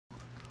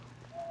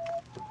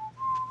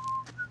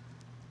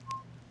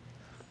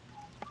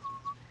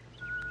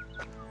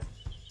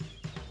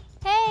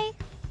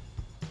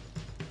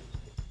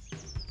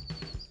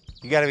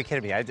gotta be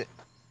kidding me. I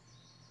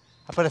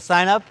put a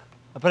sign up.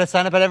 I put a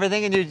sign up at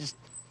everything, and you just.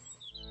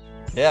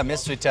 Yeah,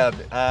 mystery tub.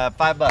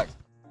 $5.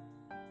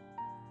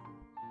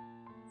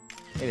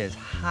 It is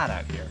hot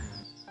out here.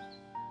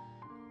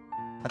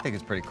 I think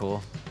it's pretty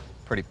cool.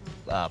 Pretty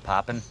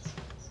poppin'.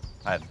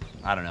 I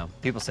don't know.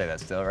 People say that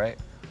still, right?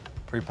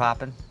 Pretty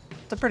poppin'.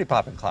 It's a pretty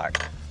poppin'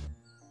 clock.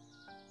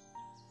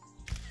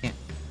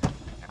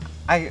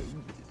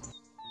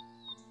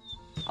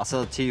 I'll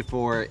sell it to you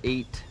for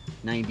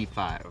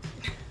 $8.95.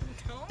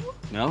 No?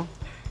 No?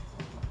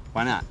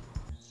 Why not?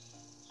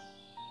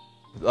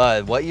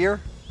 What year?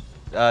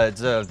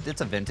 It's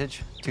a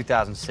vintage,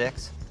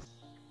 2006.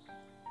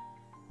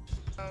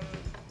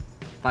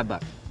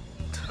 $5.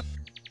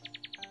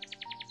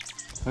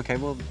 Okay,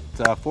 well,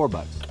 it's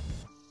 $4.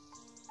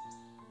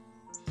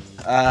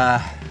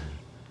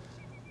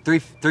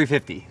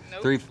 $3.50.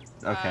 Nope.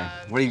 Okay.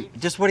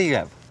 What do you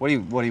have? What do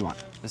you want?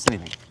 Just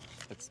anything.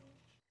 It's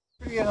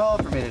pretty good haul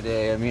for me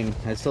today. I mean,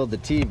 I sold the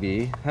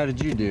TV. How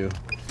did you do?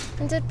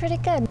 I did pretty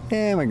good.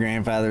 Yeah, my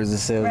grandfather was a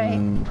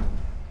salesman. Right.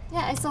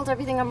 Yeah, I sold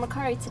everything on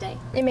Mercari today.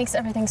 It makes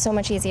everything so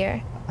much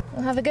easier.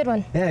 Well, have a good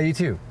one. Yeah, you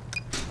too.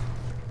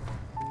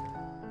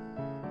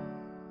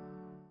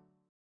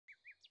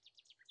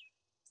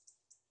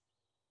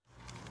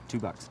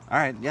 $2. All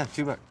right, yeah,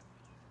 $2.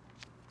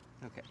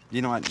 Okay.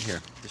 You know what?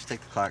 Here, just take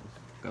the clock.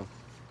 Go.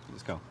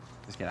 Just go.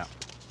 Just get out.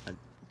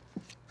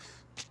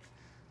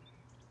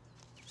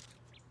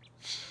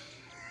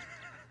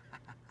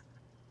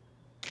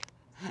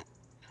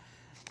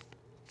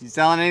 You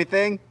selling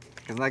anything?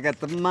 Because I got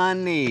the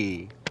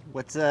money.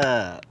 What's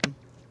up?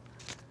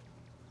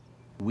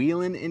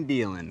 Wheelin' and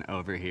dealin'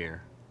 over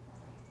here.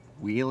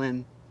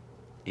 Wheelin'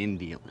 and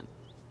dealin'.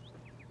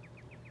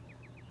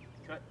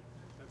 Cut.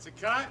 That's a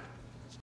cut.